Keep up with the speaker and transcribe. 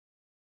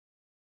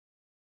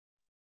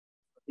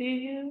See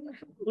you.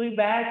 We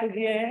back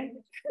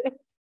again.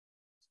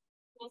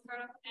 We'll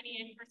start off with any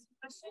in-person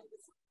questions.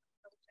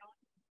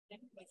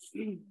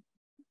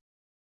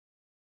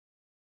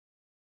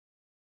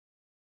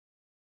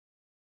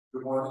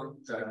 Good morning,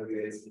 Joyner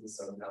is in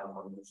Southern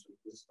California.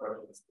 This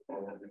question is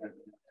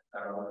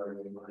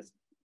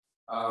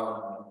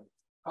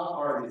how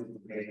hard is it to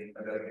make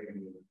a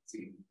dedicated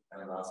team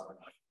and last one?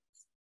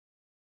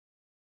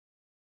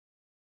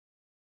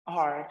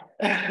 Hard,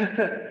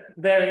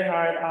 very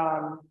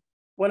hard.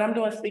 When I'm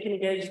doing speaking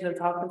engagements and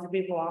talking to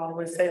people, I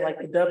always say like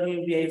the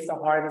WNBA is the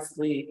hardest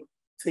league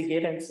to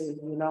get into,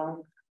 you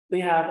know? We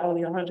have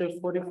only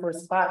 144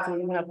 spots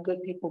and we have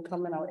good people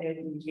coming out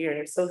every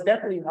year. So it's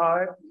definitely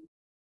hard.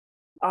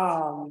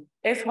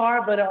 It's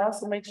hard, but it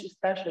also makes you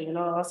special, you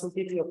know, it also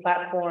gives you a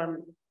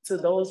platform to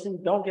those who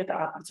don't get the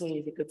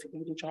opportunity to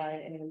continue to try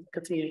and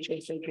continue to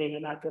chase their dream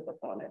and not give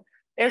up on it.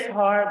 It's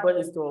hard, but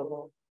it's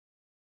doable.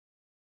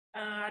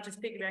 I just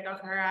piggyback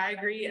off her. I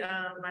agree.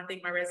 I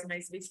think my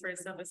resume speaks for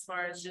itself as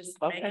far as just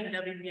making the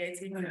WBA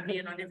team and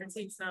being on different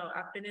teams. So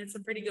I've been in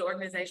some pretty good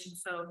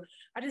organizations. So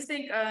I just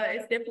think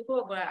it's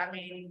difficult, but I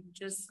mean,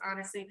 just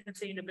honestly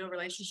continue to build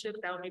relationships.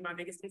 That would be my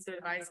biggest piece of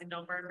advice, and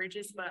don't burn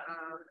bridges. But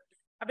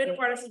I've been a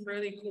part of some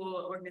really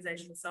cool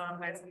organizations, so I'm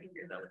glad to be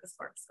here though with this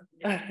part. So,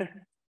 yeah.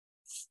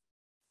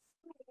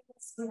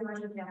 What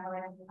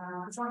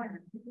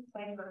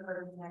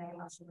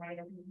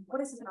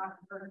is it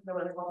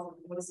about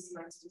what is his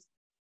like?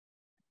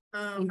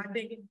 I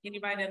think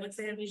anybody that looks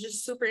at him, he's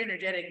just super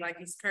energetic, like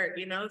he's Kurt,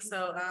 you know.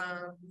 So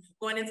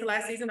going into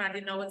last season, I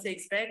didn't know what to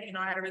expect. You know,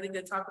 I had a really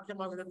good talk with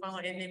him over the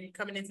phone, and then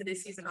coming into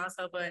this season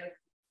also. But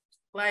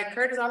like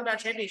Kurt is all about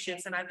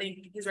championships, and I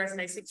think his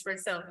resume speaks for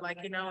itself. Like,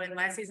 you know, and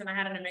last season I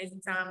had an amazing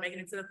time making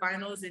it to the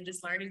finals and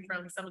just learning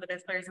from some of the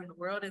best players in the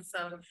world. And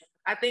so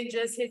I think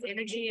just his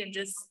energy and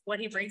just what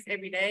he brings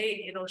every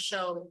day, it'll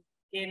show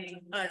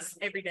in us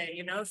every day,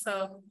 you know.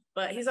 So,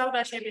 but he's all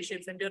about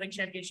championships and building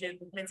championship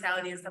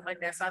mentality and stuff like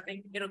that. So I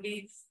think it'll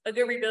be a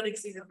good rebuilding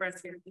season for us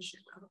here this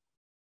year.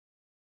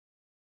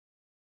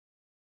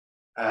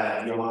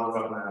 Johan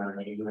from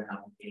England.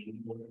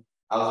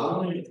 I was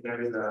wondering if there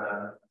is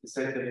a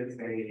specific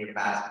thing in your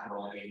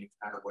basketball game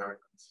kind of where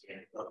you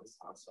focus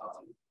on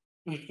stuff.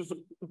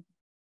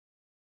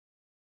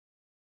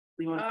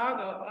 I'll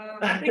go.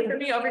 I think for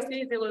me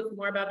overseas, it was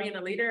more about being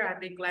a leader. I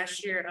think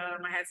last year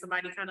I had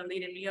somebody kind of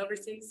leading me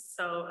overseas.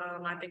 So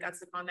I think I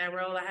took on that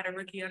role. I had a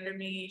rookie under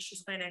me.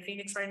 She's playing at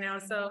Phoenix right now.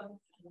 So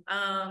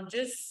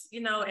just,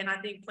 you know, and I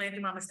think playing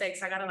through my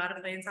mistakes, I got a lot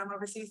of playing time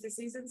overseas this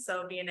season.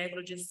 So being able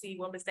to just see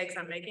what mistakes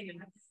I'm making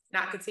and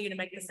not continue to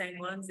make the same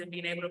ones and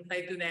being able to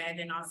play through that and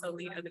then also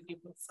lead other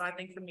people. So I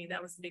think for me,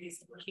 that was the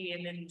biggest key.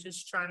 And then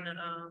just trying to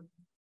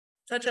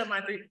touch up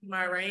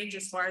my range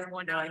as far as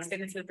going down,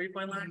 extending to the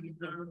 3-point line.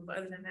 But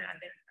other than that, I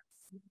think.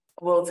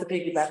 Well, to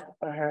piggyback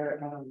for her,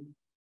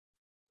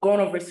 going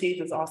overseas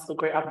is also a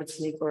great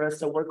opportunity for us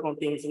to work on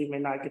things we may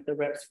not get the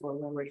reps for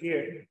when we're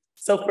here.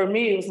 So for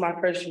me, it was my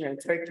first year in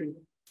Turkey.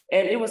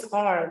 And it was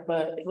hard,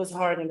 but it was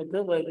hard in a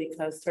good way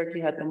because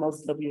Turkey had the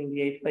most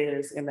WNBA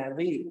players in that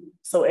league.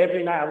 So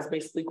every night I was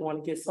basically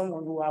going to get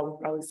someone who I would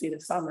probably see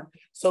this summer.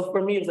 So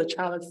for me, it was a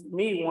challenge for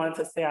me, one,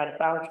 to stay out of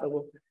foul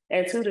trouble,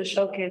 and two, to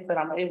showcase that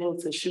I'm able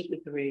to shoot the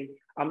three.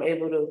 I'm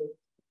able to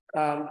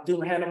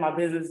handle my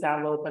business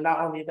down low, but not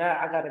only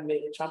that, I got to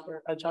make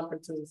a jumper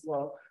too as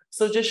well.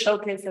 So just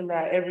showcasing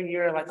that every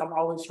year, like I'm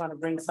always trying to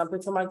bring something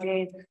to my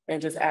game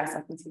and just add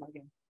something to my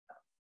game.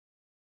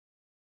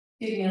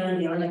 I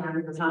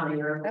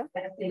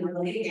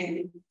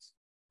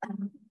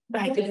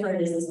different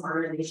is this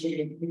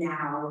organization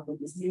now with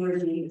this newer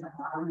team,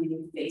 how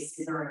many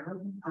faces are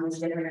how much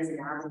different is it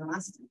now than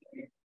last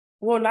year?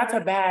 Well, not to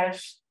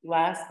bash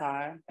last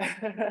time.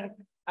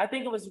 I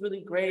think it was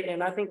really great.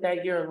 And I think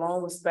that year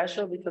alone was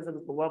special because it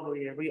was the bubble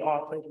year. We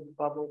all played in the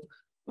bubble.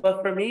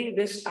 But for me,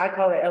 I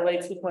call it LA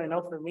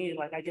 2.0 for me.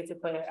 Like I get to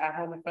play at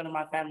home in front of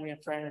my family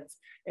and friends.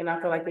 And I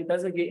feel like it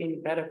doesn't get any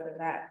better than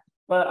that.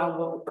 But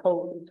what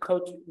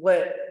Coach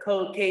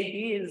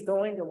KB is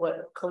doing and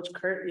what Coach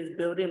Kurt is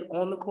building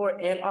on the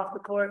court and off the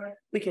court,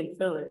 we can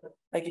feel it.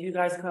 Like if you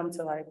guys come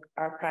to like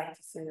our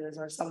practices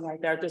or something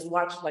like that, just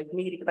watch like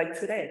meetings like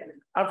today.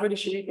 I'm pretty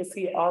sure you can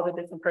see all the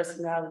different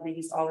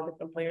personalities, all the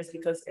different players,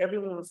 because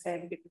everyone was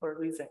handpicked for a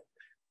reason,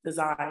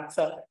 design.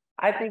 So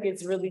I think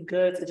it's really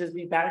good to just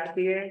be back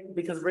here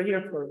because we're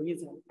here for a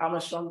reason. I'm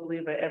a strong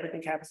believer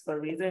everything happens for a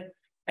reason.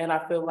 And I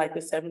feel like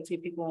the 17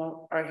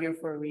 people are here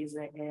for a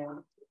reason,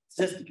 and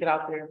just to get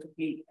out there and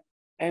compete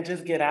and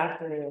just get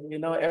after it. You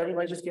know,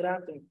 everybody just get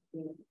out there.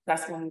 You know,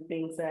 that's one of the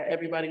things that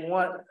everybody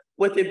wants.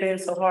 With it being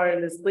so hard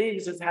in this league,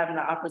 is just having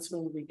the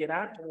opportunity to get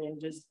after it and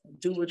just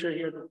do what you're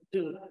here to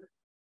do.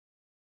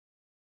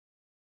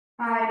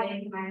 Hi,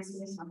 thank you. My name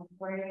is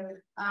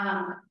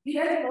Reshanda. You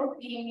guys are both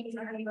being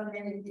talking about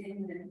in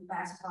the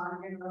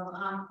basketball in general.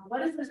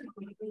 What is this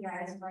for you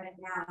guys right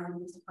now and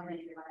what's the point of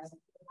your lives?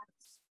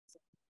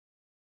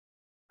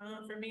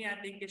 For me,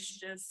 I think it's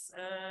just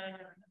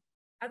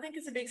I think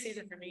it's a big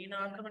season for me. You know,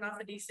 I'm coming off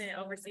a decent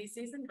overseas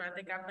season, but I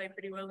think I played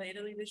pretty well in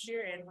Italy this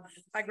year. And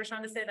like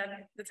Reshanda said, I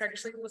think the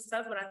Turkish league was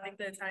tough, but I think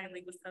the Italian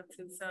league was tough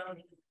too. So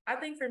I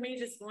think for me,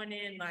 just going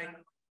in, like,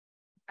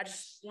 I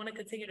just want to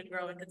continue to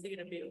grow and continue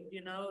to build,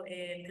 you know,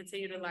 and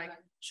continue to like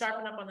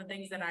sharpen up on the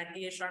things that I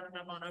did sharpen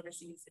up on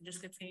overseas and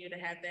just continue to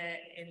have that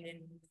and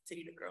then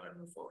continue to grow and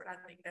move forward. I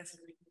think that's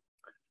really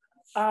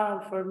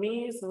For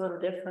me, it's a little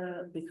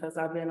different because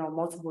I've been on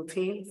multiple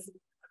teams.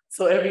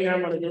 So every year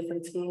I'm on a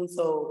different team.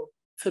 So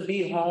to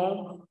be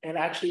home and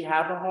actually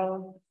have a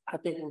home, I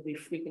think will be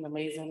freaking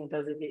amazing. It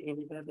doesn't get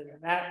any better than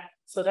that.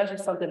 So that's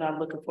just something I'm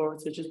looking forward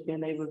to, just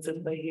being able to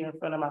play here in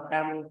front of my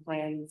family and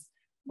friends,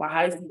 my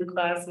high school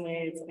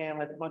classmates, and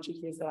like a bunch of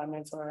kids that I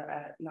mentor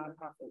at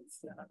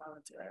nonprofits that I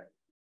volunteer at.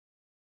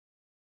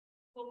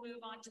 We'll move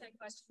on to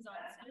questions on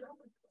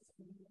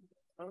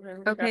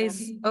Zoom. Okay,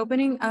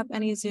 opening up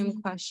any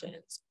Zoom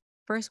questions.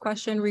 First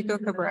question, Rico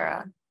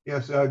Cabrera.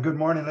 Yes, good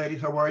morning,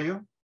 ladies. How are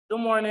you? Good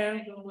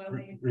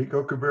morning.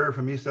 Rico Cabrera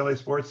from East LA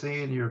Sports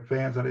Scene. Your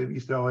fans out of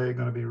East LA are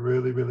going to be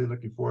really, really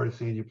looking forward to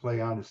seeing you play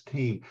on this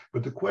team.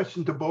 But the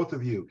question to both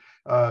of you,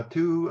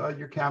 to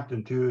your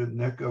captain, to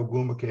Nick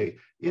Ogwumike,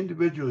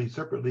 individually,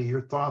 separately,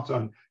 your thoughts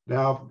on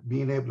now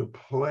being able to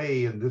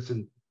play in this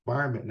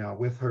environment now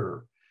with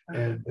her.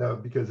 And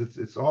because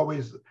it's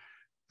always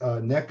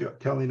Nick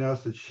telling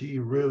us that she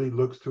really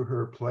looks to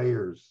her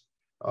players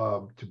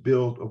to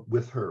build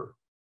with her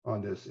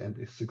on this and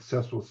a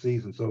successful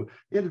season. So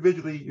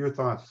individually, your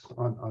thoughts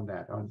on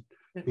that, on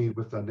being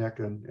with Nick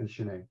and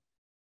Shanae.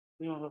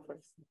 You want to go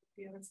first?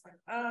 Yeah, that's fine.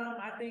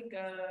 I think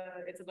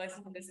it's a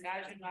blessing in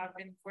disguise. You know, I've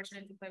been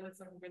fortunate to play with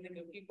some really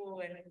good people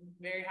and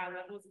very high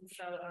levels. And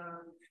so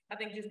I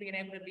think just being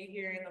able to be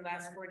here in the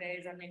last 4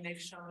 days, I mean,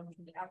 they've shown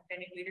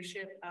outstanding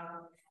leadership.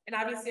 And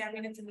obviously, I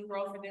mean, it's a new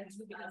role for them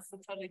too because it's a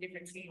totally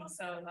different team.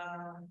 So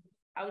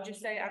I would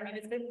just say, I mean,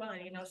 it's been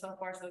fun, you know, so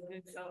far so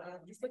good. So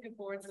just looking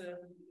forward to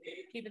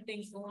keeping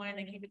things going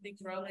and keeping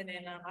things rolling.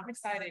 And I'm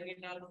excited, you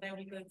know, then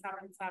we could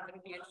top to top. It'll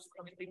be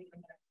interesting.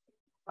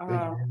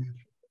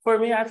 For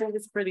me, I think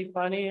it's pretty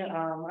funny.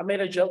 I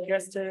made a joke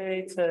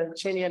yesterday to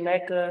Chinny and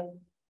NECA,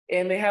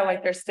 and they had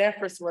like their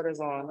Stanford sweaters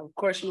on. Of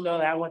course, you know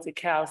that I went to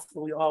Cal,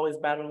 so we always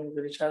battling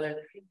with each other.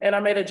 And I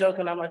made a joke,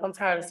 and I'm like, I'm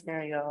tired of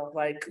scaring y'all,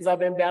 like, because I've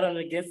been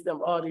battling against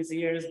them all these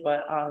years.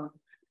 But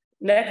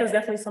NECA is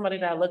definitely somebody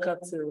that I look up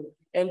to,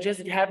 and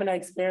just having that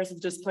experience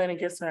of just playing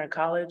against her in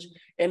college,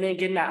 and then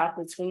getting that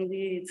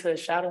opportunity to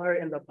shadow her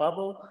in the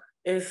bubble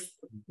is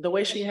the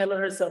way she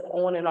handled herself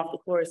on and off the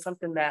court is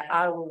something that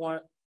I would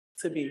want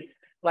to be.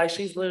 Like,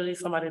 she's literally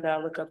somebody that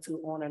I look up to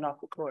on and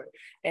off the court.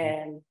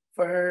 And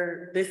for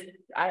her, this,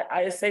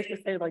 it's safe to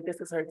say, like,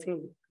 this is her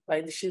team.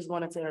 Like, she's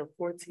going into her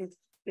 14th,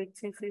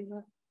 15th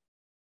season?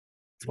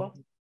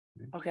 12th?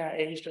 Okay, I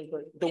aged her,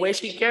 but the way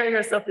she carried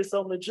herself is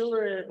so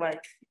mature. Like,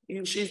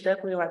 she's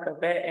definitely like a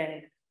vet.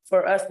 And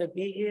for us to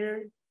be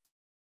here,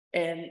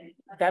 and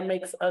that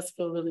makes us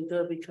feel really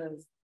good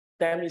because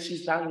that means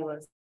she's valuing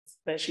us,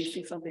 that she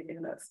sees something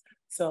in us.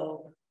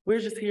 So we're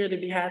just here to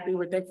be happy.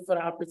 We're thankful for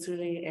the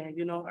opportunity. And,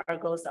 you know, our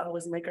goal is to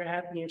always make her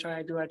happy and try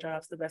to do our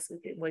jobs the best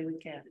way we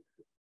can.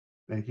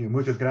 Thank you.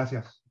 Muchas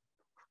gracias.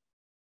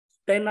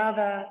 De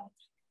nada.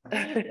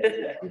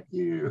 Thank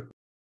you.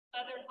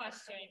 Other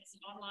questions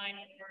online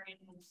or in?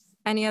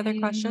 Any other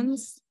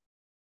questions?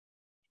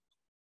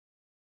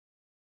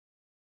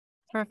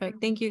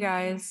 Perfect. Thank you,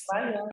 guys. Bye.